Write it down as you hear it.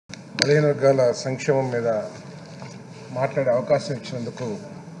బలహీన వర్గాల సంక్షేమం మీద మాట్లాడే అవకాశం ఇచ్చినందుకు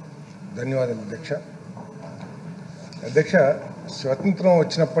ధన్యవాదాలు అధ్యక్ష. అధ్యక్ష, స్వతంత్రం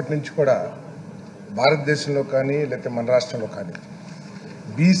వచ్చినప్పటి నుంచి కూడా భారతదేశంలో కానీ లేకపోతే మన రాష్ట్రంలో కానీ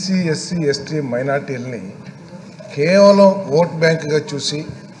బీసీ, ఎస్సీ, ఎస్టీ, మైనార్టీలని కేవలం ఓట్ బ్యాంకుగా చూసి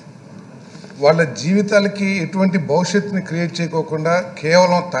వాళ్ళ జీవితాలకి ఎటువంటి భవిష్యత్తుని క్రియేట్ చేయకోకుండా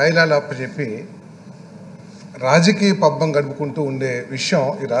కేవలం తాయిలాలు అప్పచెప్పి రాజకీయ పబ్బం గడుపుకుంటూ ఉండే విషయం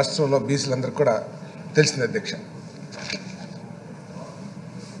ఈ రాష్ట్రంలో బీసీలందరికీ కూడా తెలిసింది అధ్యక్ష.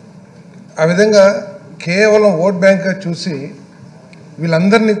 ఆ విధంగా కేవలం ఓట్ బ్యాంక్గా చూసి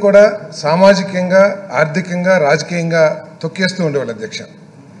వీళ్ళందరినీ కూడా సామాజికంగా, ఆర్థికంగా, రాజకీయంగా తొక్కేస్తూ ఉండేవాళ్ళు అధ్యక్ష.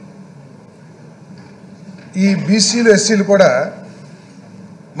 ఈ బీసీలు, ఎస్సీలు కూడా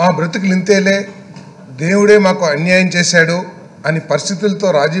మా బ్రతుకులు ఇంతేలే, దేవుడే మాకు అన్యాయం చేశాడు అని పరిస్థితులతో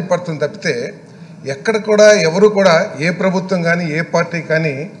రాజీ పడుతుంది తప్పితే ఎక్కడ కూడా ఎవరు కూడా ఏ ప్రభుత్వం కానీ ఏ పార్టీ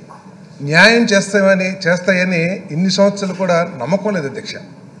కానీ న్యాయం చేస్తాయని ఇన్ని సంవత్సరాలు కూడా నమ్మకం లేదు అధ్యక్ష.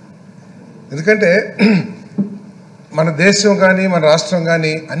 ఎందుకంటే మన దేశం కానీ మన రాష్ట్రం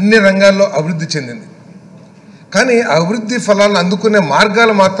కానీ అన్ని రంగాల్లో అభివృద్ధి చెందింది. కానీ ఆ అభివృద్ధి ఫలాలను అందుకునే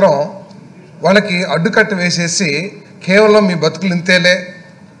మార్గాలు మాత్రం వాళ్ళకి అడ్డుకట్ట వేసేసి కేవలం మీ బతుకులు ఇంతేలే,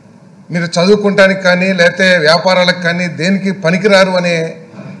 మీరు చదువుకుంటానికి కానీ లేకపోతే వ్యాపారాలకు కానీ దేనికి పనికిరారు అనే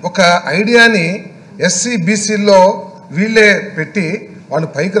ఒక ఐడియాని ఎస్సీ, బీసీల్లో వీళ్ళే పెట్టి వాళ్ళు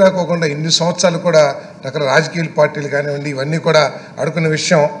పైకి రాకోకుండా ఇన్ని సంవత్సరాలు కూడా రకరకాల రాజకీయ పార్టీలు కానివ్వండి ఇవన్నీ కూడా అడుకున్న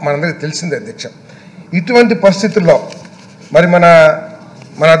విషయం మనందరికీ తెలిసిందే అధ్యక్ష. ఇటువంటి పరిస్థితుల్లో మరి మన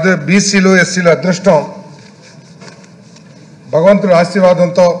బీసీలు, ఎస్సీలు అదృష్టం భగవంతుడి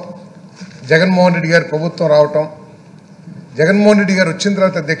ఆశీర్వాదంతో జగన్మోహన్ రెడ్డి గారి ప్రభుత్వం రావటం, జగన్మోహన్ రెడ్డి గారు వచ్చిన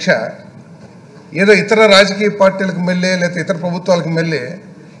తర్వాత అధ్యక్ష ఏదో ఇతర రాజకీయ పార్టీలకు మెల్లే లేకపోతే ఇతర ప్రభుత్వాలకు మెల్లే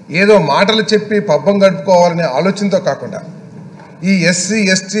ఏదో మాటలు చెప్పి పబ్బం గడుపుకోవాలనే ఆలోచనతో కాకుండా ఈ ఎస్సీ,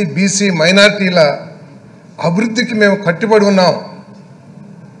 ఎస్టీ, బీసీ, మైనార్టీల అభివృద్ధికి మేము కట్టుబడి ఉన్నాం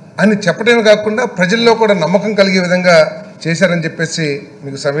అని చెప్పడమే కాకుండా ప్రజల్లో కూడా నమ్మకం కలిగే విధంగా చేశారని చెప్పేసి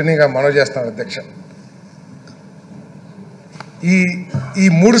మీకు సవినీయంగా మనవి చేస్తాను అధ్యక్ష. ఈ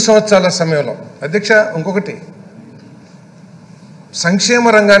 3 సంవత్సరాల సమయంలో అధ్యక్ష ఇంకొకటి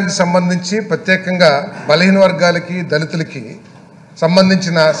సంక్షేమ రంగానికి సంబంధించి ప్రత్యేకంగా బలహీన వర్గాలకి, దళితులకి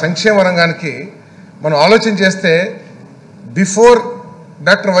సంబంధించిన సంక్షేమ రంగానికి మనం ఆలోచన చేస్తే before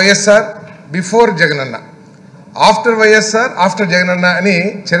doctor YSR, before Jagananna, after YSR, after Jagananna అని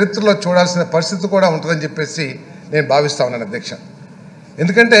చరిత్రలో చూడాల్సిన పరిస్థితి కూడా ఉంటుందని చెప్పేసి నేను భావిస్తా ఉన్నాను అధ్యక్ష.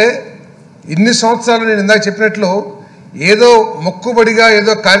 ఎందుకంటే ఇన్ని సంవత్సరాలు నేను ఇందాక చెప్పినట్లు ఏదో మొక్కుబడిగా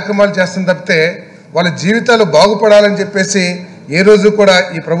ఏదో కార్యక్రమాలు చేస్తుంది తప్పితే వాళ్ళ జీవితాలు బాగుపడాలని చెప్పేసి ఏ రోజు కూడా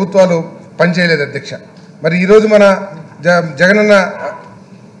ఈ ప్రభుత్వాలు పనిచేయలేదు అధ్యక్ష. మరి ఈరోజు మన జగనన్న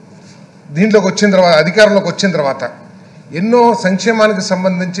దీంట్లోకి వచ్చిన తర్వాత, అధికారంలోకి వచ్చిన తర్వాత ఎన్నో సంక్షేమానికి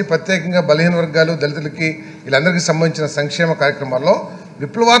సంబంధించి ప్రత్యేకంగా బలహీన వర్గాలు, దళితులకి వీళ్ళందరికీ సంబంధించిన సంక్షేమ కార్యక్రమాల్లో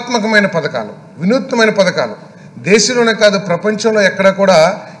విప్లవాత్మకమైన పథకాలు, వినూత్నమైన పథకాలు దేశంలోనే కాదు ప్రపంచంలో ఎక్కడ కూడా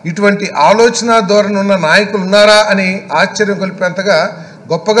ఇటువంటి ఆలోచన ధోరణి ఉన్న నాయకులు ఉన్నారా అని ఆశ్చర్యం కలిపేంతగా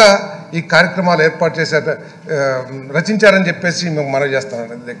గొప్పగా ఈ కార్యక్రమాలు ఏర్పాటు చేశారు, రచించారని చెప్పేసి మేము మనవి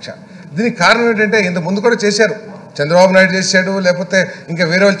చేస్తాను అధ్యక్ష. దీనికి కారణం ఏంటంటే ఇంత ముందు కూడా చేశారు, చంద్రబాబు నాయుడు చేశాడు, లేకపోతే ఇంకా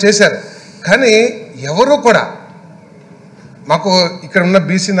వేరే వాళ్ళు చేశారు. కానీ ఎవరు కూడా మాకు ఇక్కడ ఉన్న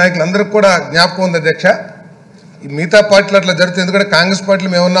బీసీ నాయకులందరికీ కూడా జ్ఞాపకం ఉంది అధ్యక్ష. ఈ మిగతా పార్టీలు అట్లా జరుగుతుంది, ఎందుకంటే కాంగ్రెస్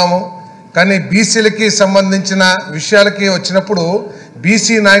పార్టీలు మేము ఉన్నాము. కానీ బీసీలకి సంబంధించిన విషయాలకి వచ్చినప్పుడు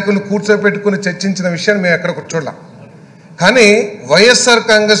బీసీ నాయకులు కూర్చోపెట్టుకుని చర్చించిన విషయాన్ని మేము ఎక్కడ చూడలేం. కానీ వైఎస్ఆర్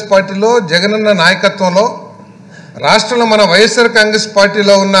కాంగ్రెస్ పార్టీలో జగనన్న నాయకత్వంలో రాష్ట్రంలో మన వైఎస్ఆర్ కాంగ్రెస్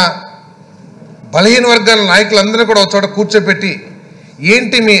పార్టీలో ఉన్న బలహీన వర్గాల నాయకులందరూ కూడా ఒక చోట కూర్చోపెట్టి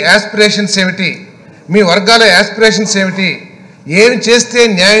ఏంటి మీ యాస్పిరేషన్స్ ఏమిటి, మీ వర్గాల యాస్పిరేషన్స్ ఏమిటి, ఏమి చేస్తే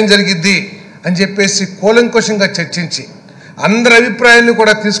న్యాయం జరిగిద్ది అని చెప్పేసి కూలంకషంగా చర్చించి అందరి అభిప్రాయాలను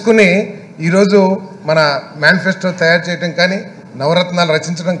కూడా తీసుకుని ఈరోజు మన మేనిఫెస్టో తయారు చేయడం కానీ, నవరత్నాలు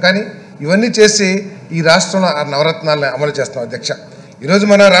రచించడం కానీ ఇవన్నీ చేసి ఈ రాష్ట్రంలో ఆ నవరత్నాలను అమలు చేస్తాం అధ్యక్ష. ఈరోజు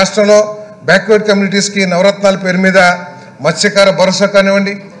మన రాష్ట్రంలో బ్యాక్వర్డ్ కమ్యూనిటీస్కి నవరత్నాల పేరు మీద మత్స్యకార భరోసా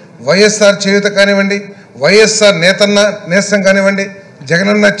కానివ్వండి, వైఎస్ఆర్ చేయూత కానివ్వండి, వైఎస్ఆర్ నేస్తం కానివ్వండి,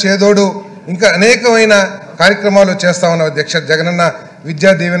 జగనన్న చేదోడు, ఇంకా అనేకమైన కార్యక్రమాలు చేస్తా ఉన్నాం అధ్యక్ష. జగనన్న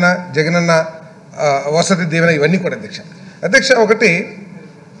విద్యా దీవెన, జగనన్న వసతి దీవెన ఇవన్నీ కూడా అధ్యక్ష. ఒకటి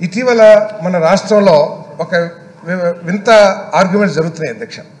ఇటీవల మన రాష్ట్రంలో ఒక వింత ఆర్గ్యుమెంట్స్ జరుగుతున్నాయి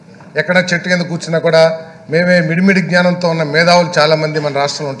అధ్యక్ష. ఎక్కడ చెట్టు కింద కూర్చున్నా కూడా మేమే మిడిమిడి జ్ఞానంతో ఉన్న మేధావులు చాలామంది మన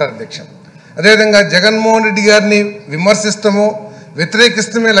రాష్ట్రంలో ఉంటారు అధ్యక్ష. అదేవిధంగా జగన్మోహన్ రెడ్డి గారిని విమర్శిస్తాము,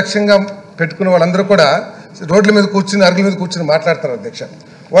 వ్యతిరేకిస్తమే లక్ష్యంగా పెట్టుకున్న వాళ్ళందరూ కూడా రోడ్ల మీద కూర్చుని, అరుగుల మీద కూర్చుని మాట్లాడతారు అధ్యక్ష.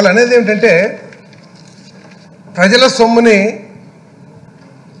 వాళ్ళు అనేది ఏమిటంటే ప్రజల సొమ్ముని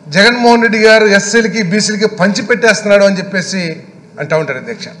జగన్మోహన్ రెడ్డి గారు ఎస్సీలకి బీసీలకి పంచిపెట్టేస్తున్నాడు అని చెప్పేసి అంటూ ఉంటారు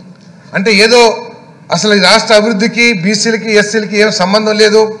అధ్యక్ష. అంటే ఏదో అసలు ఈ రాష్ట్ర అభివృద్ధికి బీసీలకి ఎస్సీలకి ఏం సంబంధం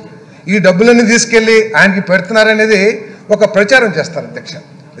లేదు, ఈ డబ్బులన్నీ తీసుకెళ్ళి ఆయనకి పెడుతున్నారనేది ఒక ప్రచారం చేస్తారు అధ్యక్ష.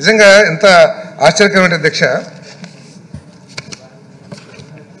 నిజంగా ఎంత ఆశ్చర్యకరమైన అధ్యక్ష.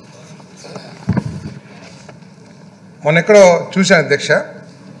 మొన్న ఎక్కడో చూశాను అధ్యక్ష,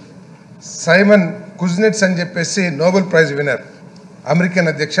 సైమన్ కుజ్నెట్స్ అని చెప్పేసి నోబెల్ ప్రైజ్ విన్నర్ అమెరికన్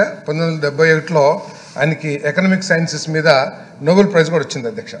అధ్యక్ష. 1971లో ఆయనకి ఎకనామిక్ సైన్సెస్ మీద నోబెల్ ప్రైజ్ కూడా వచ్చింది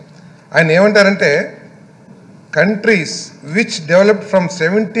అధ్యక్ష. ఆయన ఏమంటారంటే, countries which developed from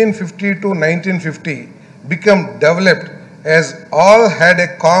 1750 to 1950 become developed as all had a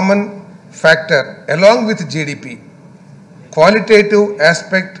common factor along with GDP, qualitative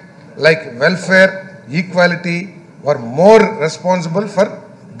aspect like welfare, equality were more responsible for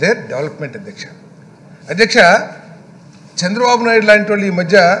their development అధ్యక్ష. అధ్యక్ష, చంద్రబాబు నాయుడు లాంటి వాళ్ళు ఈ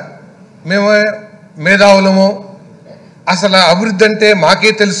మధ్య మేము మేధావులము, అసలు అభివృద్ధి అంటే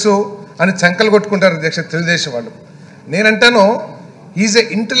మాకే తెలుసు అని చంకలు కొట్టుకుంటారు అధ్యక్ష తెలుగుదేశం వాళ్ళు. నేనంటాను ఈజ్ ఎ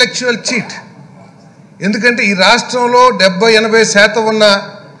ఇంటలెక్చువల్ చీట్. ఎందుకంటే ఈ రాష్ట్రంలో 70-80% ఉన్న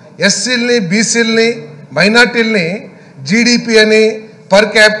ఎస్సీలని, బీసీలని, మైనార్టీలని జీడిపి అని, పర్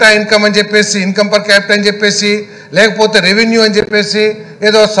క్యాపిటా ఇన్కమ్ అని చెప్పేసి, ఇన్కమ్ పర్ క్యాపిటా అని చెప్పేసి, లేకపోతే రెవెన్యూ అని చెప్పేసి,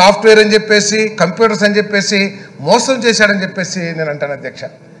 ఏదో సాఫ్ట్వేర్ అని చెప్పేసి, కంప్యూటర్స్ అని చెప్పేసి మోసం చేశాడని చెప్పేసి నేను అంటాను అధ్యక్ష.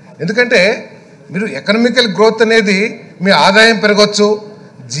 ఎందుకంటే మీరు ఎకనామికల్ గ్రోత్ అనేది మీ ఆదాయం పెరగవచ్చు,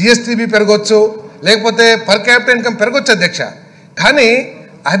 జిఎస్టీబీ పెరగవచ్చు, లేకపోతే పర్ క్యాపిటల్ ఇన్కమ్ పెరగవచ్చు అధ్యక్ష. కానీ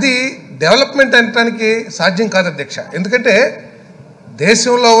అది డెవలప్మెంట్ అనడానికి సాధ్యం కాదు అధ్యక్ష. ఎందుకంటే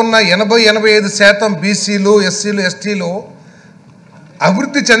దేశంలో ఉన్న 80-85% బీసీలు, ఎస్సీలు, ఎస్టీలు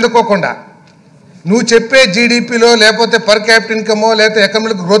అభివృద్ధి చెందుకోకుండా నువ్వు చెప్పే జీడిపిలో, లేకపోతే పర్ క్యాపిటల్ ఇన్కమో, లేకపోతే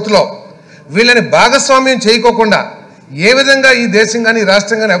ఎకనామిక్ గ్రోత్లో వీళ్ళని భాగస్వామ్యం చేయకోకుండా ఏ విధంగా ఈ దేశం కానీ ఈ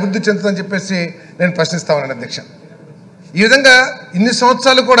రాష్ట్రం కానీ అభివృద్ధి చెందుతుందని చెప్పేసి నేను ప్రశ్నిస్తా ఉన్నాను అధ్యక్ష. ఈ విధంగా ఇన్ని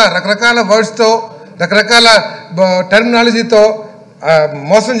సంవత్సరాలు కూడా రకరకాల వర్డ్స్తో, రకరకాల టెర్మినాలజీతో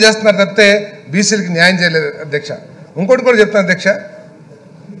మోసం చేస్తున్నారు తప్పితే బీసీలకి న్యాయం చేయలేదు అధ్యక్ష. ఇంకోటి కూడా చెప్తాను అధ్యక్ష,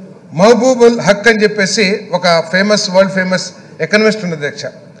 మహబూబుల్ హక్ అని చెప్పేసి ఒక ఫేమస్, వరల్డ్ ఫేమస్ ఎకనమిస్ట్ ఉంది అధ్యక్ష.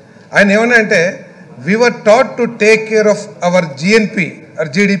 ఆయన ఏమన్నా అంటే, we were taught to take care of our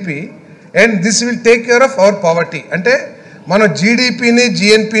GDP and this will take care of our poverty. అంటే మనం జీడిపిని,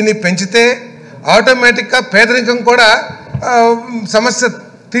 జిఎన్పిని పెంచితే ఆటోమేటిక్గా పేదరికం కూడా సమస్య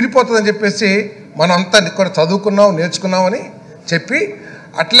తీరిపోతుందని చెప్పేసి మనం అంతా కూడా చదువుకున్నాం, నేర్చుకున్నామని చెప్పి,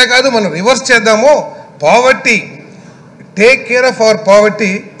 అట్లే కాదు మనం రివర్స్ చేద్దాము, poverty, take care of our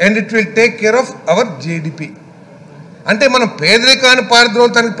poverty and it will take care of our GDP. అంటే మనం పేదరికాన్ని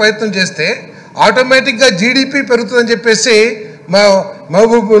పారద్రోలటానికి ప్రయత్నం చేస్తే ఆటోమేటిక్గా జీడిపి పెరుగుతుందని చెప్పేసి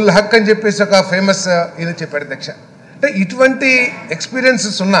మహబూబుల్ హక్ అని చెప్పేసి ఒక ఫేమస్ ఈయన చెప్పాడు అధ్యక్ష. అంటే ఇటువంటి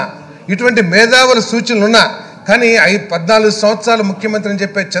ఎక్స్పీరియన్సెస్ ఉన్నా, ఇటువంటి మేధావుల సూచనలు ఉన్నా, కానీ 14 సంవత్సరాలు ముఖ్యమంత్రి అని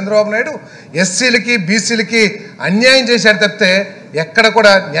చెప్పే చంద్రబాబు నాయుడు ఎస్సీలకి, బీసీలకి అన్యాయం చేశాడు తప్పితే ఎక్కడ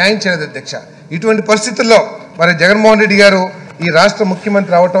కూడా న్యాయం చేయలేదు అధ్యక్ష. ఇటువంటి పరిస్థితుల్లో మరి జగన్మోహన్ రెడ్డి గారు ఈ రాష్ట్ర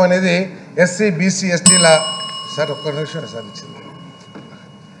ముఖ్యమంత్రి అవటం అనేది ఎస్సీ, బీసీ, ఎస్టీల సార్ ఒక్క నిమిషం సార్ ఇచ్చింది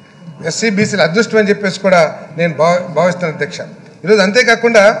ఎస్సీ, బీసీల అదృష్టం అని చెప్పేసి కూడా నేను భావిస్తాను అధ్యక్ష. ఈరోజు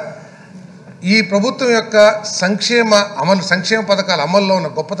అంతేకాకుండా ఈ ప్రభుత్వం యొక్క సంక్షేమ పథకాల అమల్లో ఉన్న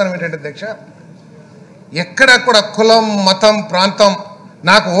గొప్పతనం ఏంటంటే అధ్యక్ష, ఎక్కడ కూడా కులం, మతం, ప్రాంతం,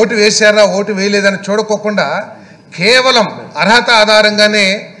 నాకు ఓటు వేశారా, ఓటు వేయలేదని చూడకోకుండా కేవలం అర్హత ఆధారంగానే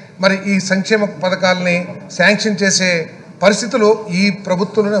మరి ఈ సంక్షేమ పథకాలని శాంక్షన్ చేసే పరిస్థితులు ఈ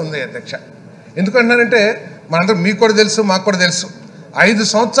ప్రభుత్వంలోనే ఉంది అధ్యక్ష. ఎందుకంటున్నానంటే మనందరూ, మీకు కూడా తెలుసు, మాకు కూడా తెలుసు, 5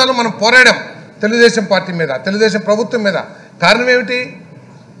 సంవత్సరాలు మనం పోరాడాం తెలుగుదేశం పార్టీ మీద, తెలుగుదేశం ప్రభుత్వం మీద. కారణం ఏమిటి?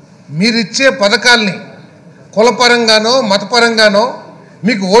 మీరిచ్చే పథకాల్ని కులపరంగానో, మతపరంగానో,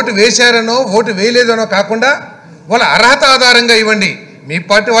 మీకు ఓటు వేశారనో, ఓటు వేయలేదనో కాకుండా వాళ్ళ అర్హత ఆధారంగా ఇవ్వండి. మీ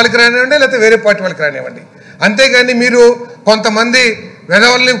పార్టీ వాళ్ళకి రానివ్వండి, లేకపోతే వేరే పార్టీ వాళ్ళకి రానివ్వండి. అంతేగాని మీరు కొంతమంది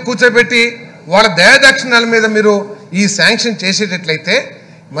వెధవల్ని కూర్చోబెట్టి వాళ్ళ దయాదాక్షిణ్యాల మీద మీరు ఈ శాంక్షన్ చేసేటట్లయితే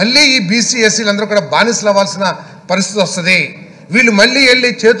మళ్ళీ ఈ బీసీ, ఎస్సీలు అందరూ కూడా బానిసలు అవ్వాల్సిన పరిస్థితి వస్తుంది. వీళ్ళు మళ్ళీ వెళ్ళి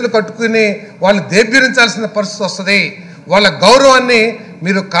చేతులు కట్టుకుని వాళ్ళు దేభ్యరించాల్సిన పరిస్థితి వస్తుంది. వాళ్ళ గౌరవాన్ని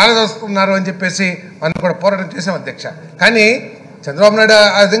మీరు కాలదోస్తున్నారు అని చెప్పేసి మనం కూడా పోరాటం చేసాం అధ్యక్ష. కానీ చంద్రబాబు నాయుడు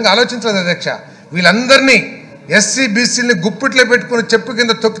ఆ విధంగా ఆలోచించలేదు అధ్యక్ష. వీళ్ళందరినీ ఎస్సీ, బీసీలని గుప్పిట్లో పెట్టుకుని చెప్పు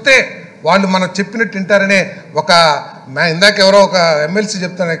కింద తొక్కితే వాళ్ళు మనం చెప్పినట్టు వింటారనే ఒక ఇందాక ఎవరో ఒక ఎమ్మెల్సీ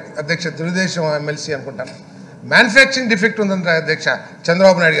చెప్తాను అధ్యక్ష, తెలుగుదేశం ఎమ్మెల్సీ అనుకుంటాను, మ్యానుఫ్యాక్చరింగ్ డిఫెక్ట్ ఉందంట అధ్యక్ష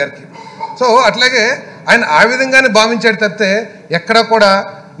చంద్రబాబు నాయుడు గారికి. సో అట్లాగే ఆయన ఆ విధంగానే భావించాడు తప్పితే ఎక్కడా కూడా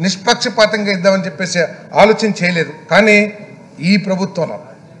నిష్పక్షపాతంగా ఇద్దామని చెప్పేసి ఆలోచన చేయలేదు. కానీ ఈ ప్రభుత్వంలో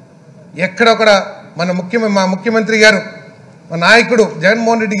ఎక్కడ కూడా మా ముఖ్యమంత్రి గారు మా నాయకుడు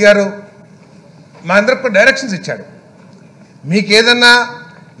జగన్మోహన్ రెడ్డి గారు మా అందరికి డైరెక్షన్స్ ఇచ్చాడు. మీకు ఏదన్నా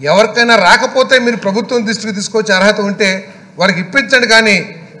ఎవరికైనా రాకపోతే మీరు ప్రభుత్వం దృష్టికి తీసుకొచ్చి అర్హత ఉంటే వారికి ఇప్పించండి, కానీ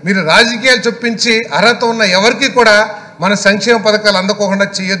మీరు రాజకీయాలు చొప్పించి అర్హత ఉన్న ఎవరికి కూడా మన సంక్షేమ పథకాలు అందకోకుండా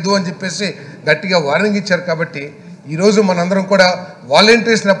చేయొద్దు అని చెప్పేసి గట్టిగా వార్నింగ్ ఇచ్చారు. కాబట్టి ఈరోజు మనందరం కూడా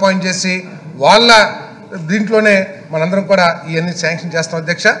వాలంటీర్స్ని అపాయింట్ చేసి వాళ్ళ దీంట్లోనే మనందరం కూడా ఇవన్నీ శాంక్షన్ చేస్తాం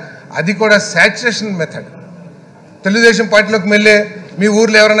అధ్యక్ష. అది కూడా శాచ్యురేషన్ మెథడ్. తెలుగుదేశం పార్టీలోకి వెళ్ళే మీ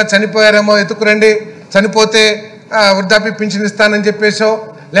ఊర్లో ఎవరైనా చనిపోయారేమో ఎత్తుకురండి, చనిపోతే వృద్ధాప్య పింఛన్ ఇస్తానని చెప్పేసో,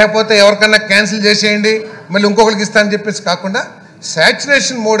 లేకపోతే ఎవరికన్నా క్యాన్సిల్ చేసేయండి మళ్ళీ ఇంకొకరికి ఇస్తానని చెప్పేసి కాకుండా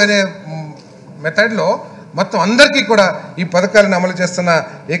శాచ్యురేషన్ మోడ్ అనే మెథడ్లో మొత్తం అందరికీ కూడా ఈ పథకాలను అమలు చేస్తున్న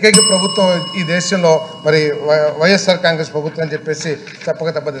ఏకైక ప్రభుత్వం ఈ దేశంలో మరి వైఎస్ఆర్ కాంగ్రెస్ ప్రభుత్వం అని చెప్పేసి చెప్పక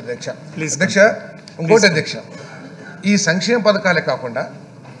తప్పదు అధ్యక్ష. అధ్యక్ష ఇంకోటి అధ్యక్ష, ఈ సంక్షేమ పథకాలే కాకుండా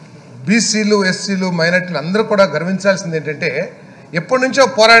బీసీలు, ఎస్సీలు, మైనార్టీలు అందరూ కూడా గర్వించాల్సింది ఏంటంటే ఎప్పటి నుంచో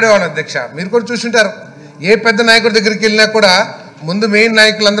పోరాడేవాళ్ళు అధ్యక్ష. మీరు కూడా చూసుంటారు, ఏ పెద్ద నాయకుడి దగ్గరికి వెళ్ళినా కూడా ముందు మెయిన్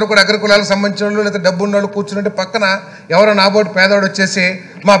నాయకులందరూ కూడా అగ్రకులాలకు సంబంధించిన వాళ్ళు లేదా డబ్బు ఉన్న వాళ్ళు కూర్చుంటే పక్కన ఎవరో నాబోటి పేదవాడు వచ్చేసి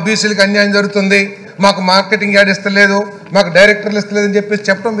మా బీసీలకు అన్యాయం జరుగుతుంది, మాకు మార్కెటింగ్ యాడ్ ఇస్తలేదు, మాకు డైరెక్టర్లు ఇస్తలేదు అని చెప్పేసి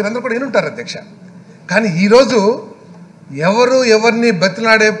చెప్పడం మీరందరూ కూడా వినుంటారు అధ్యక్ష. కానీ ఈరోజు ఎవరిని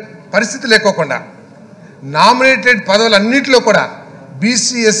బతిలాడే పరిస్థితి లేకోకుండా నామినేటెడ్ పదవులన్నింటిలో కూడా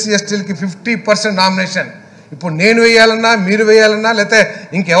బీసీ, ఎస్సీ, ఎస్టీలకి 50% నామినేషన్. ఇప్పుడు నేను వేయాలన్నా, మీరు వేయాలన్నా, లేకపోతే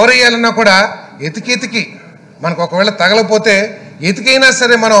ఇంకెవరు వేయాలన్నా కూడా ఎతికి మనకు ఒకవేళ తగలపోతే ఎతికైనా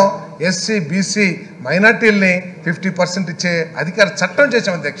సరే మనం ఎస్సీ, బీసీ, మైనార్టీలని 50% ఇచ్చే అధికార చట్టం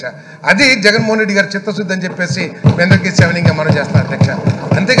చేసాం అధ్యక్ష. అది జగన్మోహన్ రెడ్డి గారి చిత్తశుద్ధి అని చెప్పేసి మీ అందరికీ సెవెనింగ్గా మనం చేస్తాం అధ్యక్ష.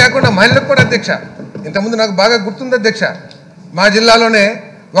 అంతేకాకుండా మహిళలకు కూడా అధ్యక్ష, ఇంతకుముందు నాకు బాగా గుర్తుంది అధ్యక్ష, మా జిల్లాలోనే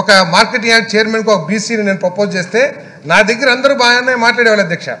ఒక మార్కెటింగ్ యాక్ట్ చైర్మన్కి ఒక బీసీని నేను ప్రపోజ్ చేస్తే నా దగ్గర అందరూ బాగానే మాట్లాడేవాళ్ళు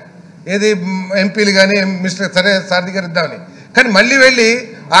అధ్యక్ష. ఏది ఎంపీలు కానీ మినిస్టర్ సరే సారథి గారు ఇద్దామని, కానీ మళ్ళీ వెళ్ళి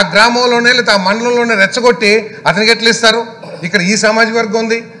ఆ గ్రామంలోనే లేదా ఆ మండలంలోనే రెచ్చగొట్టి అతనికి ఎట్లా ఇస్తారు, ఇక్కడ ఈ సామాజిక వర్గం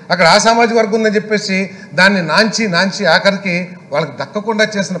ఉంది, అక్కడ ఆ సామాజిక వర్గం ఉందని చెప్పేసి దాన్ని నాంచి ఆఖరికి వాళ్ళకి దక్కకుండా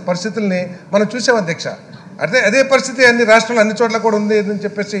చేసిన పరిస్థితుల్ని మనం చూసాం అధ్యక్ష. అదే పరిస్థితి అన్ని రాష్ట్రాల్లో అన్ని చోట్ల కూడా ఉంది అని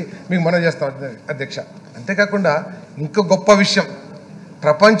చెప్పేసి మీకు మనం చేస్తాం అధ్యక్ష. అంతేకాకుండా ఇంకో గొప్ప విషయం,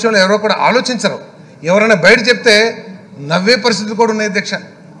 ప్రపంచంలో ఎవరో కూడా ఆలోచించరు, ఎవరైనా బయట చెప్తే నవ్వే పరిస్థితులు కూడా ఉన్నాయి అధ్యక్ష.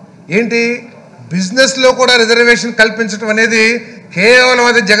 ఏంటి, బిజినెస్లో కూడా రిజర్వేషన్ కల్పించడం అనేది కేవలం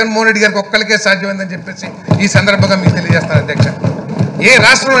అది జగన్మోహన్ రెడ్డి గారికి ఒక్కరికే సాధ్యమైందని చెప్పేసి ఈ సందర్భంగా మీకు తెలియజేస్తాను అధ్యక్ష. ఏ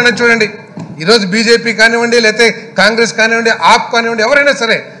రాష్ట్రంలో అయినా చూడండి, ఈరోజు బీజేపీ కానివ్వండి, లేకపోతే కాంగ్రెస్ కానివ్వండి, ఆప్ కానివ్వండి, ఎవరైనా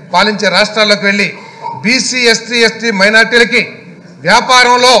సరే పాలించే రాష్ట్రాల్లోకి వెళ్ళి బీసీ, ఎస్టీ మైనార్టీలకి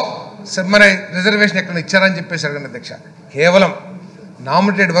వ్యాపారంలో మన రిజర్వేషన్ ఎక్కడ ఇచ్చారని చెప్పేసి అడగండి అధ్యక్ష. కేవలం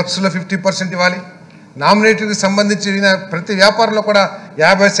నామినేటెడ్ వర్క్స్లో 50% ఇవ్వాలి, నామినేటెడ్కి సంబంధించిన ప్రతి వ్యాపారంలో కూడా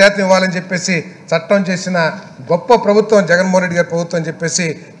 50% ఇవ్వాలని చెప్పేసి చట్టం చేసిన గొప్ప ప్రభుత్వం జగన్మోహన్ రెడ్డి గారి ప్రభుత్వం అని చెప్పేసి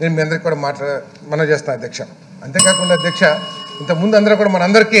నేను మీ అందరికీ కూడా మనం చేస్తాను అధ్యక్ష. అంతేకాకుండా అధ్యక్ష, ఇంతకుముందు అందరూ కూడా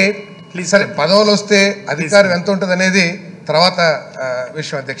మనందరికీ సరే పదవులు వస్తే అధికారం ఎంత ఉంటుంది అనేది తర్వాత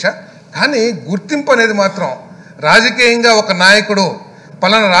విషయం అధ్యక్ష. కానీ గుర్తింపు అనేది మాత్రం రాజకీయంగా ఒక నాయకుడు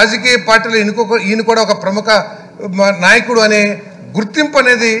పలానా రాజకీయ పార్టీలో ఈయన కూడా ఒక ప్రముఖ నాయకుడు అనే గుర్తింపు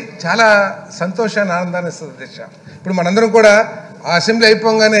అనేది చాలా సంతోషాన్ని, ఆనందాన్ని ఇస్తుంది అధ్యక్ష. ఇప్పుడు మనందరం కూడా ఆ అసెంబ్లీ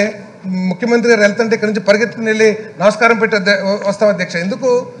అయిపోగానే ముఖ్యమంత్రి గారు వెళ్తుంటే ఇక్కడి నుంచి పరిగెత్తుకుని వెళ్ళి నమస్కారం పెట్టి వస్తాం అధ్యక్ష. ఎందుకు,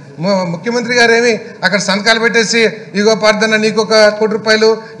 ముఖ్యమంత్రి గారు ఏమి అక్కడ సంతకాలు పెట్టేసి ఇదిగో పార్థన నీకు ₹1 కోటి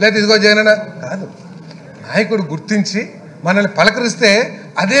లేదా ఇదిగో జగనన్న కాదు, నాయకుడు గుర్తించి మనల్ని పలకరిస్తే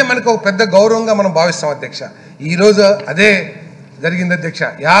అదే మనకు ఒక పెద్ద గౌరవంగా మనం భావిస్తాం అధ్యక్ష. ఈరోజు అదే జరిగింది అధ్యక్ష.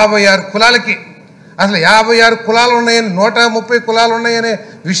 56 కులాలకి అసలు 56 కులాలు ఉన్నాయని, 130 కులాలు ఉన్నాయనే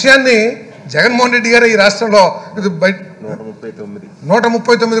విషయాన్ని జగన్మోహన్ రెడ్డి గారు ఈ రాష్ట్రంలో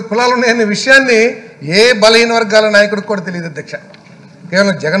 139 కులాలు ఉన్నాయనే విషయాన్ని ఏ బలహీన వర్గాల నాయకుడికి కూడా తెలియదు అధ్యక్ష.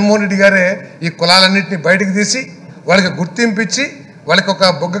 కేవలం జగన్మోహన్ రెడ్డి గారే ఈ కులాలన్నింటినీ బయటకు తీసి వాళ్ళకి గుర్తింపిచ్చి వాళ్ళకి ఒక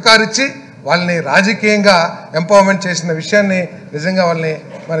బొగ్గకారు ఇచ్చి వాళ్ళని రాజకీయంగా ఎంపవర్మెంట్ చేసిన విషయాన్ని నిజంగా వాళ్ళని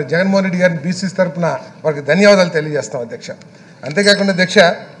మరి జగన్మోహన్ రెడ్డి గారిని బీసీసీ తరఫున వారికి ధన్యవాదాలు తెలియజేస్తాం అధ్యక్ష. అంతేకాకుండా అధ్యక్ష,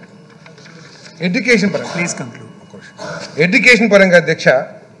 ఎడ్యుకేషన్ పరంగా ఎడ్యుకేషన్ పరంగా అధ్యక్ష,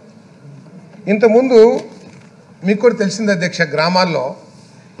 ఇంతకుముందు మీకు కూడా తెలిసింది అధ్యక్ష, గ్రామాల్లో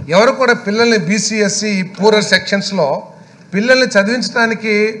ఎవరు కూడా పిల్లల్ని బీసీ, ఎస్సీ ఈ పూరర్ సెక్షన్స్లో పిల్లల్ని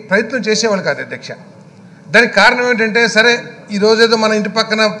చదివించడానికి ప్రయత్నం చేసేవాళ్ళు కాదు అధ్యక్ష. దానికి కారణం ఏంటంటే, సరే ఈరోజు ఏదో మన ఇంటి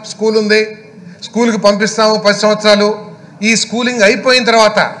పక్కన స్కూల్ ఉంది, స్కూల్కి పంపిస్తాము 10 సంవత్సరాలు, ఈ స్కూలింగ్ అయిపోయిన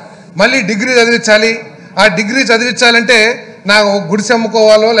తర్వాత మళ్ళీ డిగ్రీ చదివించాలి, ఆ డిగ్రీ చదివించాలంటే నాకు గుడిసె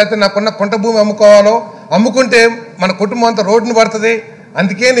అమ్ముకోవాలో లేకపోతే నాకున్న కొంట భూమి అమ్ముకోవాలో, అమ్ముకుంటే మన కుటుంబం అంతా రోడ్డును పడుతుంది,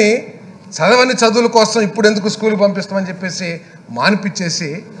 అందుకని చదవని చదువుల కోసం ఇప్పుడు ఎందుకు స్కూల్కి పంపిస్తామని చెప్పేసి మానిపించేసి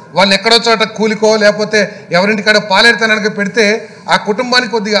వాళ్ళు ఎక్కడో చోట కూలికో లేకపోతే ఎవరింటికాడ పాలేరుతనానికి పెడితే ఆ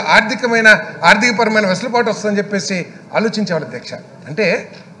కుటుంబానికి కొద్దిగా ఆర్థికపరమైన వెసులుబాటు వస్తుందని చెప్పేసి ఆలోచించేవాళ్ళు అధ్యక్ష. అంటే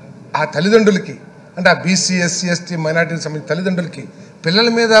ఆ తల్లిదండ్రులకి, అంటే ఆ బీసీ ఎస్సీ ఎస్టీ మైనార్టీకి సంబంధించిన తల్లిదండ్రులకి పిల్లల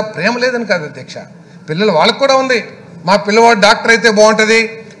మీద ప్రేమ లేదని కాదు అధ్యక్ష. పిల్లలు వాళ్ళకు కూడా ఉంది, మా పిల్లవాడు డాక్టర్ అయితే బాగుంటుంది,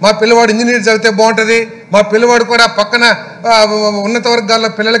 మా పిల్లవాడు ఇంజనీర్ చదివితే బాగుంటుంది, మా పిల్లవాడు కూడా పక్కన ఉన్నత వర్గాల్లో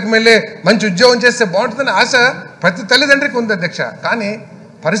పిల్లలకి వెళ్ళి మంచి ఉద్యోగం చేస్తే బాగుంటుందని ఆశ ప్రతి తల్లిదండ్రికి ఉంది అధ్యక్ష. కానీ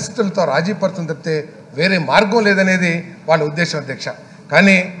పరిస్థితులతో రాజీ పడుతుంది తప్పితే వేరే మార్గం లేదనేది వాళ్ళ ఉద్దేశం అధ్యక్ష.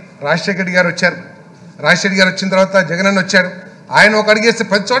 కానీ రాజశేఖర రెడ్డి గారు వచ్చారు, రాజశేఖర రెడ్డి గారు వచ్చిన తర్వాత జగన్ అన్న వచ్చారు. ఆయన ఒక అడిగేస్తే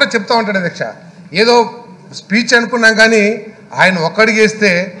ప్రతి చోట చెప్తా ఉంటాడు అధ్యక్ష. ఏదో స్పీచ్ అనుకున్నాం కానీ ఆయన ఒక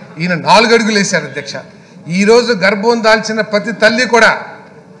అడిగేస్తే ఈయన 4 అడుగులు వేశారు అధ్యక్ష. ఈరోజు గర్భం దాల్చిన ప్రతి తల్లి కూడా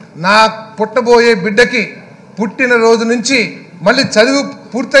నా పుట్టబోయే బిడ్డకి పుట్టిన రోజు నుంచి మళ్ళీ చదువు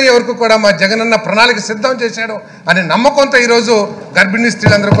పూర్తయ్యే వరకు కూడా మా జగనన్న ప్రణాళిక సిద్ధం చేశాడు అనే నమ్మకంతో ఈరోజు గర్భిణీ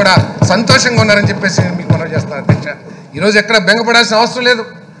స్త్రీలందరూ కూడా సంతోషంగా ఉన్నారని చెప్పేసి మీకు మనవి చేస్తున్నారు అధ్యక్ష. ఈరోజు ఎక్కడ బెంగపడాల్సిన అవసరం లేదు.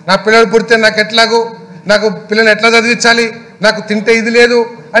 నా పిల్లలు పుడితే నాకు పిల్లల్ని ఎట్లా చదివించాలి, నాకు తింటే ఇది లేదు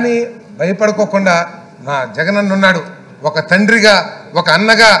అని భయపడుకోకుండా నా జగనన్న ఉన్నాడు. ఒక తండ్రిగా, ఒక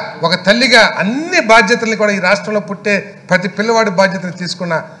అన్నగా, ఒక తల్లిగా అన్ని బాధ్యతల్ని కూడా ఈ రాష్ట్రంలో పుట్టే ప్రతి పిల్లవాడి బాధ్యతలు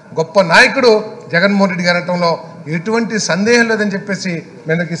తీసుకున్న గొప్ప నాయకుడు జగన్మోహన్ రెడ్డి గారి అనటంలో ఎటువంటి సందేహం లేదని చెప్పేసి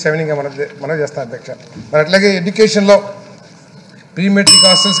మేందరికి సవినీయంగా మనం చేస్తాం అధ్యక్ష. మరి అట్లాగే ఎడ్యుకేషన్లో ప్రీ మెట్రిక్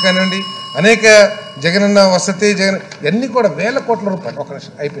హాస్టల్స్ కానివ్వండి, అనేక జగనన్న వసతి ఇవన్నీ కూడా వేల కోట్ల రూపాయలు, ఒక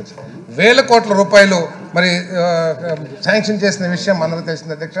నిమిషం అయిపోయింది, వేల కోట్ల రూపాయలు మరి శాంక్షన్ చేసిన విషయం అందరూ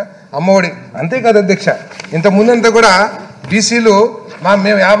తెలిసింది అధ్యక్ష. అమ్మఒడి అంతేకాదు అధ్యక్ష, ఇంత ముందంతా కూడా బీసీలు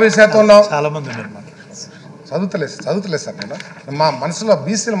మేము 50% ఉన్నాం, చాలా మంది చదువుతలేదు సార్. నేను మా మనసులో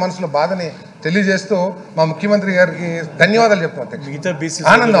బీసీల మనసులో బాధని తెలియజేస్తూ మా ముఖ్యమంత్రి గారికి ధన్యవాదాలు చెప్తున్నాం.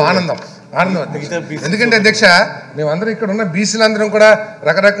 ఆనందం ఎందుకంటే అధ్యక్ష మేమందరం ఇక్కడ ఉన్న బీసీలందరం కూడా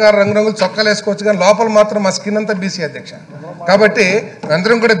రకరకాల రంగురంగులు చొక్కాలు వేసుకోవచ్చు, కానీ లోపల మాత్రం మా స్కిన్ అంతా బీసీ అధ్యక్ష. కాబట్టి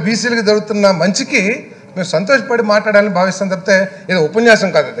మేమందరం కూడా బీసీలకు జరుగుతున్న మంచికి మేము సంతోషపడి మాట్లాడాలని భావిస్తాం తప్పితే ఏదో ఉపన్యాసం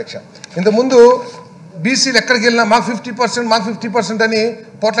కాదు అధ్యక్ష. ఇంతకుముందు బీసీలు ఎక్కడికి వెళ్ళినా మాకు 50% అని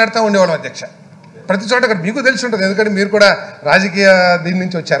పోట్లాడుతూ ఉండేవాళ్ళం అధ్యక్ష. ప్రతి చోట అక్కడ మీకు తెలిసి ఉంటుంది, ఎందుకంటే మీరు కూడా రాజకీయ దీని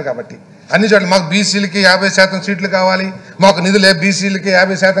నుంచి వచ్చారు కాబట్టి. అన్ని చోట్ల మాకు బీసీలకి 50% సీట్లు కావాలి, మాకు నిధులే బీసీలకి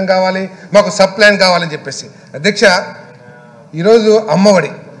 50% కావాలి, మాకు సప్లైన్ కావాలని చెప్పేసి అధ్యక్ష. ఈరోజు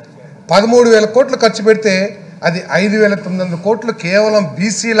అమ్మఒడి 13,000 కోట్లు ఖర్చు పెడితే అది 5,900 కోట్లు కేవలం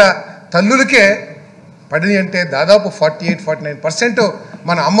బీసీల తల్లులకే పడింది. అంటే దాదాపు 48-49%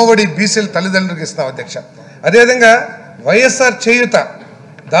 మన అమ్మఒడి బీసీల తల్లిదండ్రులకు ఇస్తాం అధ్యక్ష. అదేవిధంగా వైఎస్ఆర్ చేయూత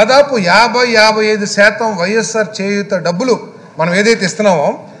దాదాపు 50-55% వైఎస్ఆర్ చేయూత డబ్బులు మనం ఏదైతే ఇస్తున్నామో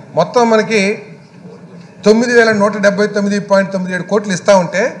మొత్తం మనకి 9,179.97 కోట్లు ఇస్తూ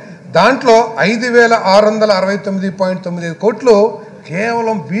ఉంటే దాంట్లో 5,669.95 కోట్లు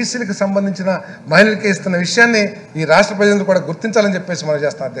కేవలం బీసీలకు సంబంధించిన మహిళలకి ఇస్తున్న విషయాన్ని ఈ రాష్ట్ర ప్రజలందరూ కూడా గుర్తించాలని చెప్పేసి మనం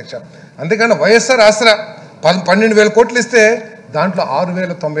చేస్తాం అధ్యక్ష. అంతేకాని వైఎస్ఆర్ ఆసరా 12,000 కోట్లు ఇస్తే దాంట్లో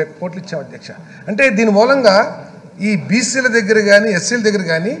 6,090 కోట్లు ఇచ్చాం అధ్యక్ష. అంటే దీని మూలంగా ఈ బీసీల దగ్గర కానీ ఎస్సీల దగ్గర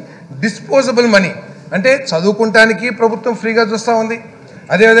కానీ డిస్పోజబుల్ మనీ, అంటే చదువుకుంటానికి ప్రభుత్వం ఫ్రీగా చూస్తూ ఉంది,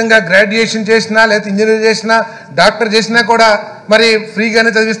 అదేవిధంగా గ్రాడ్యుయేషన్ చేసినా లేకపోతే ఇంజనీర్ చేసినా డాక్టర్ చేసినా కూడా మరి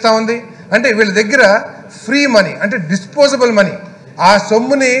ఫ్రీగానే చదివిస్తూ ఉంది. అంటే వీళ్ళ దగ్గర ఫ్రీ మనీ, అంటే డిస్పోజబుల్ మనీ, ఆ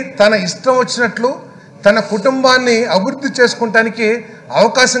సొమ్ముని తన ఇష్టం వచ్చినట్లు తన కుటుంబాన్ని అభివృద్ధి చేసుకుంటానికి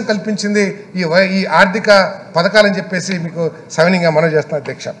అవకాశం కల్పించింది ఈ ఆర్థిక పథకాలని చెప్పేసి మీకు సవినీయంగా మనం చేస్తున్నాం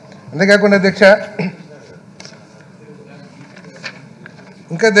అధ్యక్ష. అంతేకాకుండా అధ్యక్ష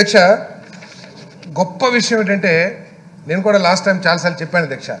ఇంకా అధ్యక్ష గొప్ప విషయం ఏంటంటే, నేను కూడా లాస్ట్ టైం చాలాసార్లు చెప్పాను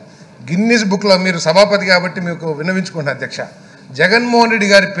అధ్యక్ష, గిన్నీస్ బుక్లో మీరు సభాపతి కాబట్టి మీకు విన్నవించుకుంటున్నాను అధ్యక్ష, జగన్మోహన్ రెడ్డి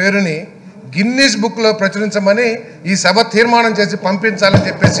గారి పేరుని గిన్నీస్ బుక్లో ప్రచురించమని ఈ సభ తీర్మానం చేసి పంపించాలని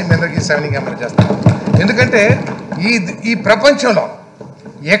చెప్పేసి మీ అందరికీ సవినీయంగా మనం చేస్తాం. ఎందుకంటే ఈ ప్రపంచంలో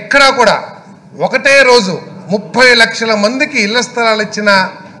ఎక్కడా కూడా ఒకటే రోజు 30 లక్షల మందికి ఇళ్ల స్థలాలు ఇచ్చిన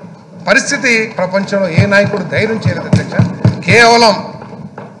పరిస్థితి ప్రపంచంలో ఏ నాయకుడు ధైర్యం చేయలేదు అధ్యక్ష, కేవలం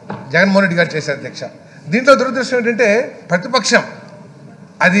జగన్మోహన్ రెడ్డి గారు చేశారు అధ్యక్ష. దీంట్లో దురదృష్టం ఏంటంటే ప్రతిపక్షం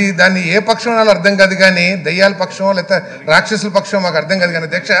అది దాన్ని ఏ పక్షం అనాలో అర్థం కాదు, కానీ దయ్యాల పక్షం లేకపోతే రాక్షసుల పక్షం మాకు అర్థం కాదు, కానీ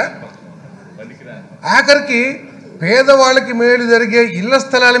అధ్యక్ష ఆఖరికి పేదవాళ్ళకి మేలు జరిగే ఇళ్ల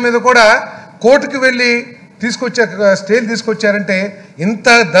స్థలాల మీద కూడా కోర్టుకు వెళ్ళి స్టేలు తీసుకొచ్చారంటే ఇంత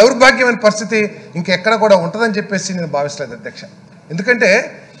దౌర్భాగ్యమైన పరిస్థితి ఇంకెక్కడ కూడా ఉంటుందని చెప్పేసి నేను భావిస్తలేదు అధ్యక్ష. ఎందుకంటే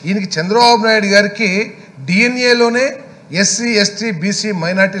ఈయనకి చంద్రబాబు నాయుడు గారికి డిఎన్ఏలోనే ఎస్సీ ఎస్టీ బీసీ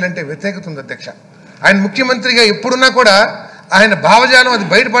మైనార్టీలు అంటే వ్యతిరేకత ఉంది అధ్యక్ష. ఆయన ముఖ్యమంత్రిగా ఎప్పుడున్నా కూడా ఆయన భావజాలం అది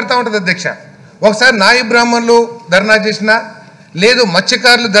బయటపడతా ఉంటుంది అధ్యక్ష. ఒకసారి నాయి బ్రాహ్మణులు ధర్నా చేసినా లేదు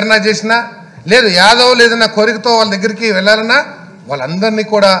మత్స్యకారులు ధర్నా చేసినా, లేదు యాదవ్ ఏదైనా కోరికతో వాళ్ళ దగ్గరికి వెళ్ళాలన్నా వాళ్ళందరినీ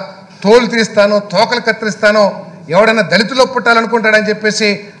కూడా తోలు తీస్తానో, తోకలు కత్తిరిస్తానో, ఎవడైనా దళితులో పుట్టాలనుకుంటాడని చెప్పేసి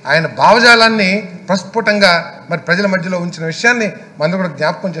ఆయన భావజాలాన్ని ప్రస్ఫుటంగా మరి ప్రజల మధ్యలో ఉంచిన విషయాన్ని మనం కూడా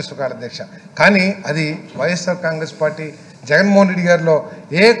జ్ఞాపకం చేసుకోవాలి అధ్యక్ష. కానీ అది వైఎస్ఆర్ కాంగ్రెస్ పార్టీ జగన్మోహన్ రెడ్డి గారిలో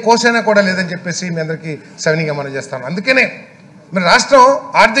ఏ కోసైనా కూడా లేదని చెప్పేసి మీ అందరికీ సవినీయంగా మనం చేస్తాను. అందుకనే మరి రాష్ట్రం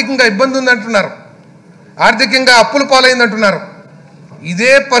ఆర్థికంగా ఇబ్బంది ఉందంటున్నారు, ఆర్థికంగా అప్పుల పాలైందంటున్నారు.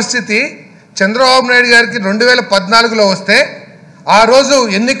 ఇదే పరిస్థితి చంద్రబాబు నాయుడు గారికి 2014లో వస్తే ఆ రోజు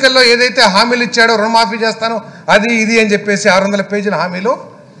ఎన్నికల్లో ఏదైతే హామీలు ఇచ్చాడో రుణమాఫీ చేస్తానో అది ఇది అని చెప్పేసి 600 పేజీల హామీలు,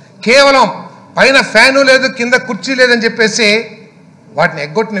 కేవలం పైన ఫ్యాను లేదు, కింద కుర్చీ లేదని చెప్పేసి వాటిని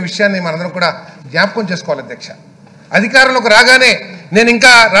ఎగ్గొట్టిన విషయాన్ని మనందరం కూడా జ్ఞాపకం చేసుకోవాలి అధ్యక్ష. అధికారంలోకి రాగానే నేను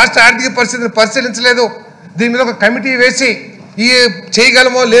ఇంకా రాష్ట్ర ఆర్థిక పరిస్థితిని పరిశీలించలేదు, దీని మీద ఒక కమిటీ వేసి ఈ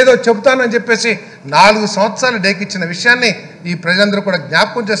చేయగలమో లేదో చెబుతాను అని చెప్పేసి 4 సంవత్సరాలు డేకిచ్చిన విషయాన్ని ఈ ప్రజలందరూ కూడా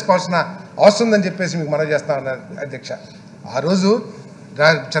జ్ఞాపకం చేసుకోవాల్సిన అవసరం ఉందని చెప్పేసి మీకు మనవి చేస్తాను అధ్యక్ష. ఆ రోజు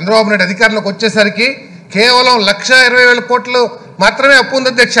చంద్రబాబు నాయుడు అధికారంలోకి వచ్చేసరికి కేవలం 1,20,000 కోట్లు మాత్రమే అప్పు ఉంది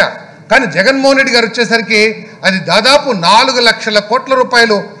అధ్యక్ష. కానీ జగన్మోహన్ రెడ్డి గారు వచ్చేసరికి అది దాదాపు 4 లక్షల కోట్ల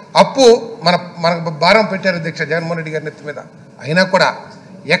రూపాయలు అప్పు మనకు భారం పెట్టారు అధ్యక్ష జగన్మోహన్ రెడ్డి గారి నెత్తి మీద. అయినా కూడా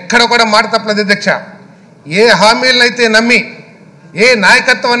ఎక్కడ కూడా మాట తప్పలేదు అధ్యక్ష. ఏ హామీలనైతే నమ్మి, ఏ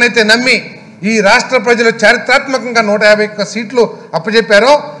నాయకత్వాన్ని అయితే నమ్మి ఈ రాష్ట్ర ప్రజలు చారిత్రాత్మకంగా 151 సీట్లు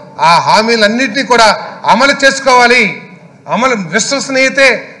అప్పచెప్పారో ఆ హామీలన్నింటినీ కూడా అమలు చేసుకోవాలి. అమలు విశ్వసనీయతే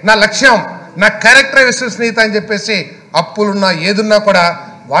నా లక్ష్యం, నా క్యారెక్టర్ విశ్వసనీయత అని చెప్పేసి అప్పులున్నా ఏదున్నా కూడా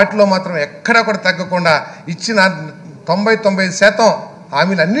వాటిలో మాత్రం ఎక్కడా కూడా తగ్గకుండా ఇచ్చిన 90-95%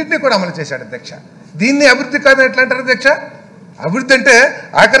 హామీలన్నింటినీ కూడా అమలు చేశాడు అధ్యక్ష. దీన్ని అభివృద్ధి కాదని ఎట్లా అంటారు అధ్యక్ష? అభివృద్ధి అంటే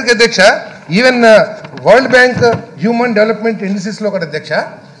ఆఖరికి అధ్యక్ష even world bank human development ఇండస్ట్రీస్లో కూడా అధ్యక్ష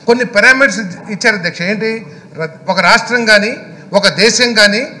కొన్ని పారామీటర్స్ ఇచ్చారు అధ్యక్ష. ఏంటి, ఒక రాష్ట్రం కానీ ఒక దేశం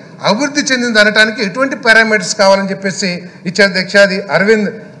కానీ అభివృద్ధి చెందింది అనడానికి ఎటువంటి పారామీటర్స్ కావాలని చెప్పేసి ఇచ్చారు అధ్యక్ష. అది అరవింద్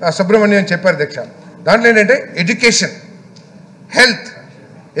సుబ్రహ్మణ్యం చెప్పారు అధ్యక్ష. దాంట్లో ఏంటంటే education, health,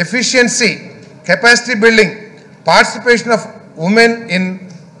 efficiency, capacity building, participation of women in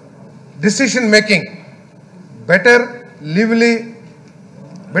decision making, better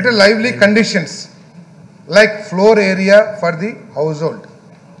lively conditions like floor area for the household.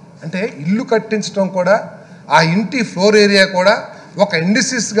 అంటే ఇల్లు కట్టించడం కూడా ఆ ఇంటి ఫ్లోర్ ఏరియా కూడా ఒక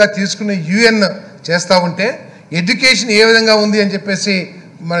ఇండస్ట్రీస్గా తీసుకుని యుఎన్ చేస్తూ ఉంటే, ఎడ్యుకేషన్ ఏ విధంగా ఉంది అని చెప్పేసి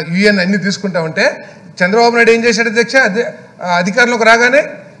మన యుఎన్ అన్ని తీసుకుంటా ఉంటే చంద్రబాబు నాయుడు ఏం చేశాడు అధ్యక్ష? అధికారంలోకి రాగానే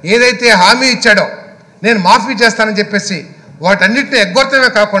ఏదైతే హామీ ఇచ్చాడో నేను మాఫీ చేస్తానని చెప్పేసి వాటన్నిటిని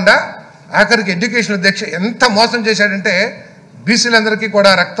ఎగ్గొట్టడమే కాకుండా ఆఖరికి ఎడ్యుకేషన్ అధ్యక్ష ఎంత మోసం చేశాడంటే బీసీలందరికీ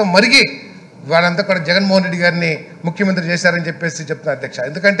కూడా రక్తం మరిగి వాళ్ళంతా కూడా జగన్మోహన్ రెడ్డి గారిని ముఖ్యమంత్రి చేశారని చెప్పేసి చెప్తున్నారు అధ్యక్ష.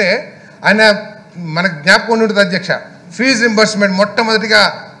 ఎందుకంటే ఆయన మనకు జ్ఞాపకం ఉంటుంది అధ్యక్ష, ఫీజు రింబర్స్మెంట్ మొట్టమొదటిగా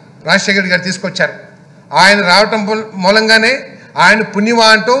రాజశేఖర రెడ్డి గారు తీసుకొచ్చారు. ఆయన రావటం మూలంగానే ఆయన పుణ్యమా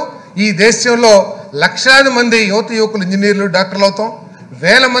అంటూ ఈ దేశంలో లక్షలాది మంది యువకులు ఇంజనీర్లు, డాక్టర్లు అవుతాం,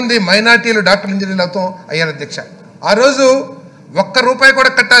 వేల మంది మైనార్టీలు డాక్టర్లు, ఇంజనీర్లు అవుతాం అయ్యారు అధ్యక్ష. ఆ రోజు ₹1 కూడా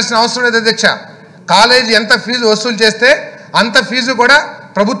కట్టాల్సిన అవసరం లేదు అధ్యక్ష. కాలేజీ ఎంత ఫీజు వసూలు చేస్తే అంత ఫీజు కూడా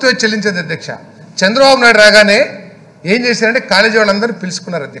ప్రభుత్వమే చెల్లించేది అధ్యక్ష. చంద్రబాబు నాయుడు రాగానే ఏం చేశారంటే కాలేజీ వాళ్ళందరూ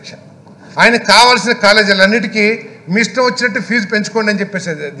పిలుచుకున్నారు అధ్యక్ష. ఆయనకు కావాల్సిన కాలేజీలన్నిటికీ మీ ఇష్టం వచ్చినట్టు ఫీజు పెంచుకోండి అని చెప్పేసి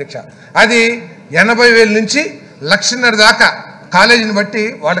అధ్యక్ష. అది 80,000 నుంచి 1,50,000 దాకా కాలేజీని బట్టి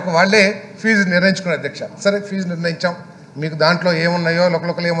వాళ్ళే ఫీజు నిర్ణయించుకున్నారు అధ్యక్ష. సరే, ఫీజు నిర్ణయించాం, మీకు దాంట్లో ఏమున్నాయో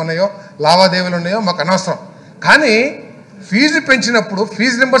లోకలు ఏమున్నాయో లావాదేవీలు ఉన్నాయో మాకు అనవసరం. కానీ ఫీజు పెంచినప్పుడు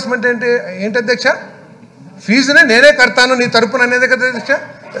ఫీజు రింబర్స్మెంట్ ఏంటి అధ్యక్ష? ఫీజునే నేనే కడతాను నీ తరపున అనేది కదా అధ్యక్ష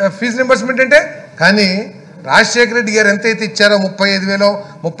ఫీజు రింబర్స్మెంట్ అంటే. కానీ రాజశేఖర రెడ్డి గారు ఎంతైతే ఇచ్చారో 35,000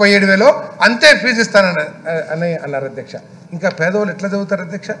 37,000 అంతే ఫీజు ఇస్తానని అన్నారు అధ్యక్ష. ఇంకా పేదవాళ్ళు ఎట్లా చదువుతారు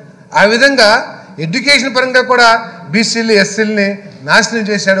అధ్యక్ష? ఆ విధంగా ఎడ్యుకేషన్ పరంగా కూడా బీసీలు ఎస్సీలని నాశనం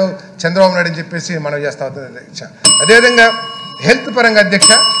చేశాడు చంద్రబాబు నాయుడు అని చెప్పేసి మనం చేస్తా అవుతుంది అధ్యక్ష. అదేవిధంగా హెల్త్ పరంగా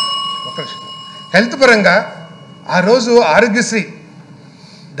అధ్యక్ష, హెల్త్ పరంగా ఆ రోజు ఆరోగ్యశ్రీ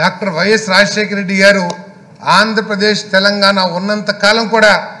డాక్టర్ వైఎస్ రాజశేఖర రెడ్డి గారు ఆంధ్రప్రదేశ్ తెలంగాణ ఉన్నంత కాలం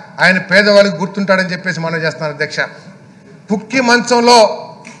కూడా ఆయన పేదవాళ్ళకి గుర్తుంటాడని చెప్పేసి మనం చేస్తున్నాం అధ్యక్ష. పుక్కి మంచంలో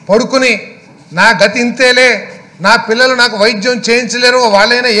పడుకుని నా గతి ఇంతేలే, నా పిల్లలు నాకు వైద్యం చేయించలేరు,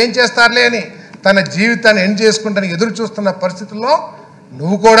 వాళ్ళైనా ఏం చేస్తారులే అని తన జీవితాన్ని ఎండ్ చేసుకుంటాను ఎదురు చూస్తున్న పరిస్థితుల్లో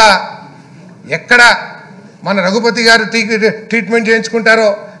నువ్వు కూడా ఎక్కడ మన రఘుపతి గారు ట్రీట్మెంట్ చేయించుకుంటారో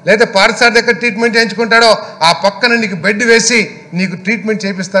లేదా పార్థసారథి దగ్గర ట్రీట్మెంట్ చేయించుకుంటాడో ఆ పక్కన నీకు బెడ్ వేసి నీకు ట్రీట్మెంట్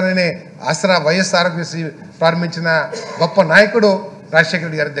చేపిస్తానని ఆసరా వైఎస్ ఆరోగ్యశ్రీ ప్రారంభించిన గొప్ప నాయకుడు రాజశేఖర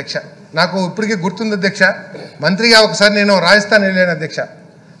రెడ్డి గారి అధ్యక్ష. నాకు ఇప్పటికీ గుర్తుంది అధ్యక్ష, మంత్రిగా ఒకసారి నేను రాజస్థాన్ వెళ్ళాను అధ్యక్ష.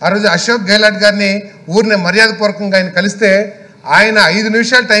 ఆ రోజు అశోక్ గెహ్లాట్ గారిని ఊరిని మర్యాదపూర్వకంగా ఆయన కలిస్తే ఆయన 5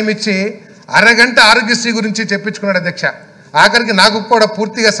 నిమిషాలు టైం ఇచ్చి అరగంట ఆరోగ్యశ్రీ గురించి చెప్పించుకున్నాడు అధ్యక్ష. ఆఖరికి నాకు కూడా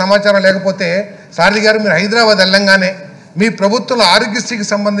పూర్తిగా సమాచారం లేకపోతే సారథి గారు మీరు హైదరాబాద్ వెళ్ళంగానే మీ ప్రభుత్వంలో ఆరోగ్యశ్రీకి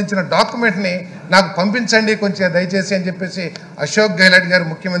సంబంధించిన డాక్యుమెంట్ని నాకు పంపించండి కొంచెం దయచేసి అని చెప్పేసి అశోక్ గెహ్లాట్ గారు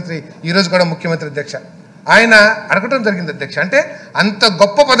ముఖ్యమంత్రి, ఈరోజు కూడా ముఖ్యమంత్రి అధ్యక్ష, ఆయన అడగటం జరిగింది అధ్యక్ష. అంటే అంత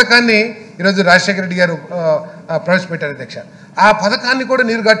గొప్ప పథకాన్ని ఈరోజు రాజశేఖర రెడ్డి గారు ప్రవేశపెట్టారు అధ్యక్ష. ఆ పథకాన్ని కూడా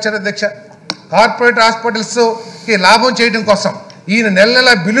నీరుగార్చారు అధ్యక్ష. కార్పొరేట్ హాస్పిటల్స్కి లాభం చేయడం కోసం ఈయన నెల నెల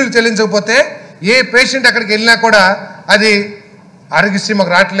బిల్లులు చెల్లించకపోతే ఏ పేషెంట్ అక్కడికి వెళ్ళినా కూడా అది ఆరోగ్యశ్రీ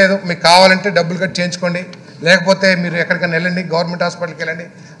మాకు రావట్లేదు, మీకు కావాలంటే డబ్బులు కట్టి చేయించుకోండి, లేకపోతే మీరు ఎక్కడికైనా వెళ్ళండి, గవర్నమెంట్ హాస్పిటల్కి వెళ్ళండి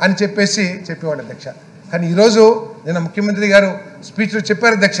అని చెప్పేవాళ్ళు అధ్యక్ష. కానీ ఈరోజు నిన్న ముఖ్యమంత్రి గారు స్పీచ్లో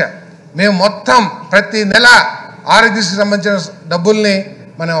చెప్పారు అధ్యక్ష, మేము మొత్తం ప్రతి నెల ఆరోగ్యశ్రీకి సంబంధించిన డబ్బుల్ని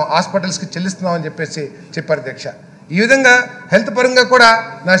మనం హాస్పిటల్స్కి చెల్లిస్తున్నామని చెప్పారు అధ్యక్ష. ఈ విధంగా హెల్త్ పరంగా కూడా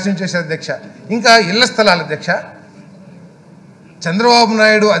నాశనం చేశారు అధ్యక్ష. ఇంకా ఇళ్ల స్థలాలు అధ్యక్ష, చంద్రబాబు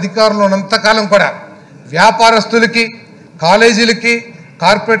నాయుడు అధికారంలో ఉన్నంతకాలం కూడా వ్యాపారస్తులకి, కాలేజీలకి,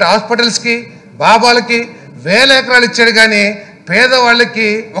 కార్పొరేట్ హాస్పిటల్స్కి, బాబాలకి వేల ఎకరాలు ఇచ్చాడు. కానీ పేదవాళ్ళకి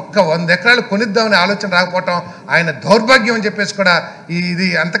ఒక్క 100 ఎకరాలు కొనిద్దామనే ఆలోచన రాకపోవటం ఆయన దౌర్భాగ్యం అని చెప్పేసి కూడా ఇది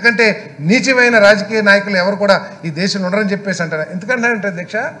అంతకంటే నీచమైన రాజకీయ నాయకులు ఎవరు కూడా ఈ దేశంలో ఉండరని చెప్పేసి అంటారు. ఎందుకంటే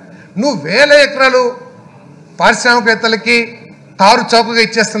అధ్యక్ష, నువ్వు వేల ఎకరాలు పారిశ్రామికవేత్తలకి తారు చౌకగా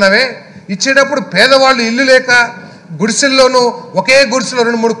ఇచ్చేస్తున్నావే, ఇచ్చేటప్పుడు పేదవాళ్ళు ఇల్లు లేక గుడిసెల్లోనూ ఒకే గుడిసెలో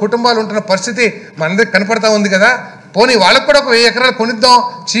 2-3 కుటుంబాలు ఉంటున్న పరిస్థితి మనందరికి కనపడతా ఉంది కదా, పోనీ వాళ్ళకు కూడా ఒక 1000 ఎకరాలు కొనిద్దాం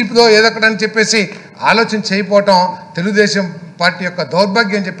చీప్దో ఏదొకటని చెప్పేసి ఆలోచన చేయకపోవటం తెలుగుదేశం పార్టీ యొక్క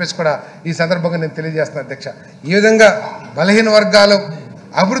దౌర్భాగ్యం అని చెప్పేసి కూడా ఈ సందర్భంగా నేను తెలియజేస్తున్నాను అధ్యక్ష. ఈ విధంగా బలహీన వర్గాలు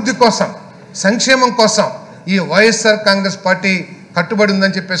అభివృద్ధి కోసం, సంక్షేమం కోసం ఈ వైఎస్ఆర్ కాంగ్రెస్ పార్టీ కట్టుబడి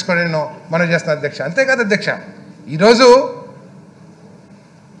ఉందని చెప్పేసి కూడా నేను మనవి చేస్తున్నాను అధ్యక్ష. అంతేకాదు అధ్యక్ష, ఈరోజు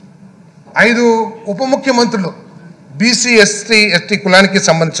 5 ఉప ముఖ్యమంత్రులు బీసీ ఎస్టీ కులానికి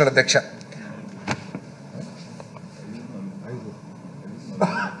సంబంధించిన అధ్యక్ష.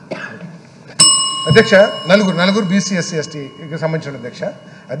 అధ్యక్ష నలుగురు బీసీ ఎస్టీకి సంబంధించిన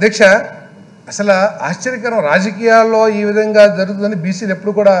అధ్యక్ష. అసలు ఆశ్చర్యకరం, రాజకీయాల్లో ఈ విధంగా జరుగుతుందని బీసీలు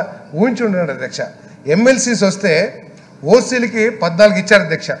ఎప్పుడు కూడా ఊహించి ఉంటున్నాడు అధ్యక్ష. ఎమ్మెల్సీస్ వస్తే ఓసీలకి 14 ఇచ్చారు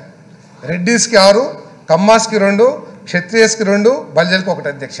అధ్యక్ష, రెడ్డీస్కి 6, కమ్మాస్కి 2, క్షత్రియస్కి 2, బల్జల్కి 1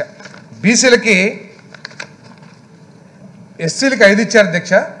 అధ్యక్ష. బీసీలకి ఎస్సీలకి 5 ఇచ్చారు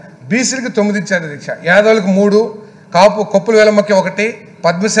అధ్యక్ష, బీసీలకి 9 ఇచ్చారు అధ్యక్ష, యాదవులకు 3, కొప్పుల వేలమ్మకి 1,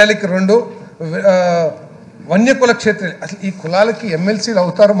 పద్మశాలికి 2, వన్యకుల క్షేత్రాలు. అసలు ఈ కులాలకి ఎమ్మెల్సీలు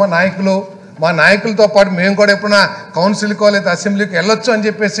అవుతారు మా నాయకులతో పాటు మేము కూడా ఎప్పుడైనా కౌన్సిల్కో లేదా అసెంబ్లీకి వెళ్ళొచ్చు అని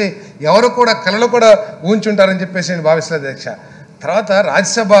చెప్పేసి ఎవరు కూడా కళలు కూడా ఊహించుంటారని చెప్పేసి నేను భావిస్తున్నాను అధ్యక్ష. తర్వాత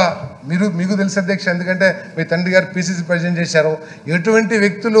రాజ్యసభ మీకు తెలుసు అధ్యక్ష, ఎందుకంటే మీ తండ్రి గారు పీసీసీ ప్రెసిడెంట్ చేశారు. ఎటువంటి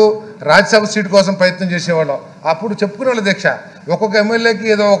వ్యక్తులు రాజ్యసభ సీటు కోసం ప్రయత్నం చేసేవాళ్ళు అప్పుడు చెప్పుకునేవాళ్ళు అధ్యక్ష. ఒక్కొక్క ఎమ్మెల్యేకి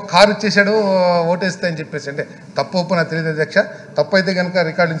ఏదో ఒక కారు ఇచ్చేసాడు ఓటేస్తే అని చెప్పేసి. అంటే తప్పు ఒప్పు నాకు తెలియదు అధ్యక్ష, తప్పు అయితే కనుక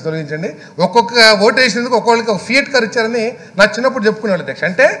రికార్డు నుంచి తొలగించండి. ఒక్కొక్క ఓటు వేసినందుకు ఒక్కొక్కరికి ఒక ఫియట్ కారు ఇచ్చారని నా చిన్నప్పుడు చెప్పుకునేవాళ్ళు అధ్యక్ష.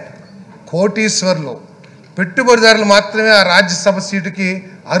 అంటే కోటీశ్వర్లు, పెట్టుబడిదారులు మాత్రమే ఆ రాజ్యసభ సీటుకి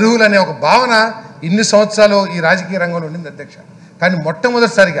అర్హులనే ఒక భావన ఇన్ని సంవత్సరాలు ఈ రాజకీయ రంగంలో ఉండింది అధ్యక్ష. కానీ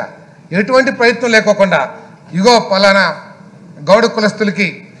మొట్టమొదటిసారిగా ఎటువంటి ప్రయత్నం లేకోకుండా ఇగో పలానా గౌడ కులస్తులకి,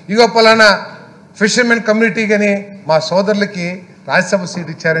 ఇగో పలానా ఫిషర్మెన్ కమ్యూనిటీ కానీ మా సోదరులకి రాజ్యసభ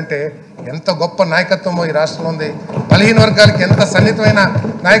సీట్ ఇచ్చారంటే ఎంత గొప్ప నాయకత్వమో ఈ రాష్ట్రంలో ఉంది. బలహీన వర్గాలకి ఎంత సన్నిహితమైన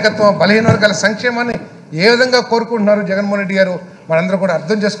నాయకత్వం, బలహీన వర్గాల సంక్షేమాన్ని ఏ విధంగా కోరుకుంటున్నారు జగన్మోహన్ రెడ్డి గారు మనందరూ కూడా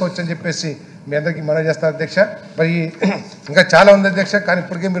అర్థం చేసుకోవచ్చు అని చెప్పేసి మీ అందరికీ మనవి చేస్తారు అధ్యక్ష. మరి ఇంకా చాలా ఉంది అధ్యక్ష, కానీ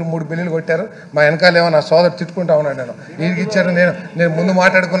ఇప్పటికే మీరు 3 బిల్లులు కొట్టారు. మా వెనకాలేమో నా సోదరు తిట్టుకుంటా ఉన్నాడు. ఈయనకి ఇచ్చారు, నేను ముందు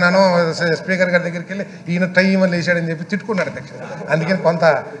మాట్లాడుకున్నాను స్పీకర్ గారి దగ్గరికి వెళ్ళి ఈయన టై ఇవ్వని లేచాడని చెప్పి తిట్టుకున్నాడు అధ్యక్ష. అందుకని కొంత,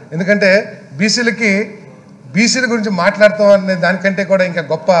 ఎందుకంటే బీసీల గురించి మాట్లాడుతాం అనే దానికంటే కూడా ఇంకా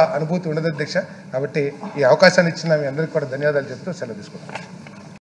గొప్ప అనుభూతి ఉండదు అధ్యక్ష. కాబట్టి ఈ అవకాశాన్ని ఇచ్చిన మీ అందరికీ కూడా ధన్యవాదాలు చెప్తూ సెలవు తీసుకుంటాను.